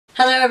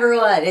Hello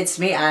everyone, it's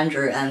me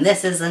Andrew and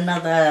this is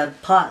another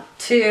part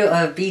 2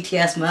 of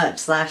BTS merch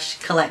slash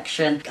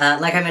collection.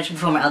 Like I mentioned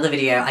before in my other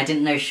video, I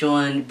didn't know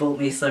Sean bought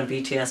me some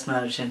BTS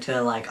merch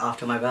until like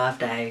after my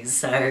birthday,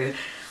 so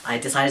I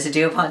decided to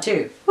do a part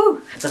 2.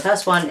 Woo! The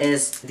first one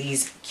is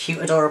these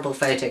cute adorable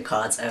photo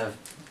cards of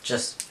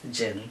just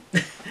Jin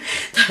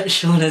that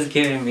Sean has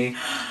given me.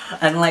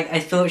 And like I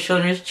thought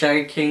Sean was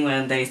joking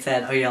when they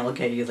said, oh yeah, I'll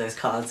get you those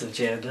cards of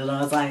Jin, and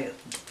I was like,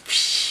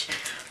 psh.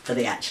 But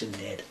they actually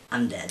did.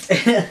 I'm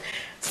dead.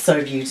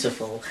 So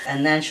beautiful.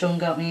 And then Sean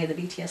got me the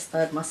BTS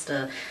Third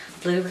Muster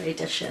Blu-ray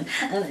edition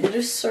and it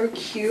is so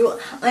cute.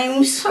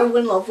 I'm so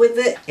in love with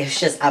it.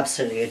 It's just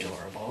absolutely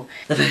adorable.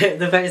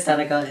 The postcard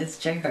I got is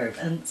J-Hope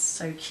and it's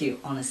so cute,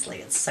 honestly.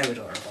 It's so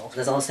adorable.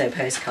 There's also a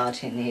postcard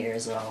in here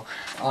as well.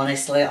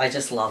 Honestly, I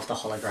just love the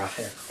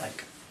holographic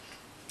like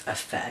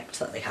effect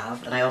that they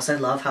have, and I also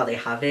love how they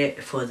have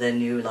it for the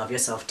new Love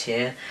Yourself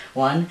tier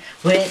one,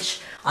 which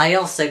I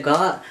also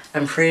got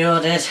and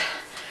pre-ordered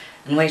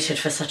and waited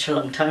for such a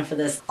long time for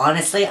this.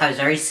 Honestly, I was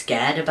very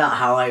scared about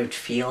how I would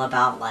feel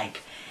about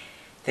like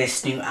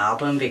this new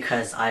album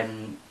because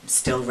I'm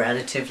still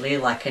relatively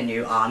like a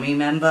new ARMY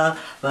member,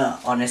 but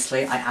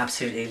honestly I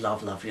absolutely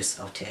love Love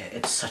Yourself tier.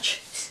 It's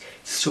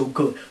so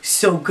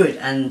good,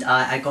 and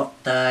I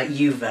got the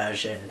U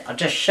version. I'll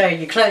just show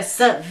you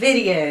close-up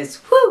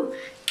videos. Woo!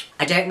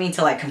 I don't mean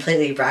to like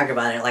completely brag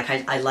about it, like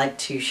I like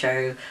to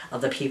show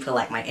other people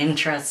like my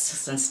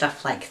interests and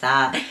stuff like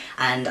that,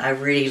 and I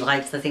really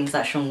liked the things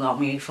that Sean got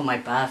me for my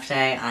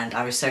birthday, and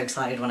I was so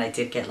excited when I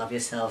did get Love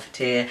Yourself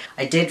tier.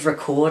 I did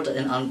record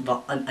an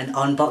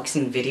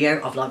unboxing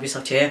video of Love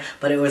Yourself tier,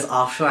 but it was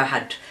after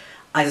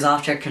I was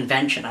after a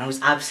convention. I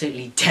was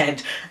absolutely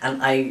dead,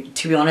 and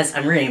to be honest,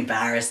 I'm really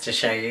embarrassed to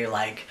show you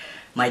like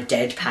my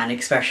deadpan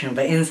expression,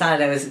 but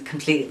inside I was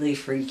completely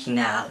freaking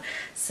out.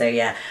 So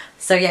yeah,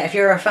 if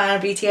you're a fan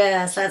of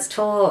BTS, let's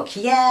talk.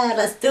 Yeah,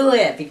 let's do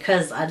it,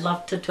 because I'd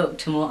love to talk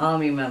to more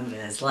ARMY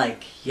members.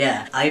 Like,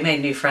 yeah, I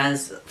made new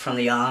friends from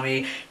the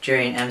ARMY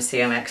during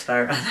MCM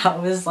Expo, and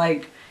that was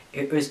like,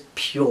 it was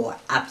pure.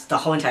 The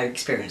whole entire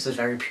experience was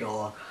very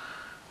pure.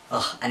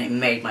 Oh, and it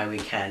made my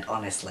weekend,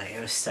 honestly.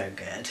 It was so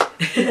good.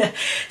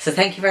 So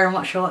thank you very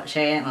much for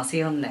watching, and I'll see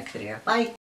you on the next video. Bye!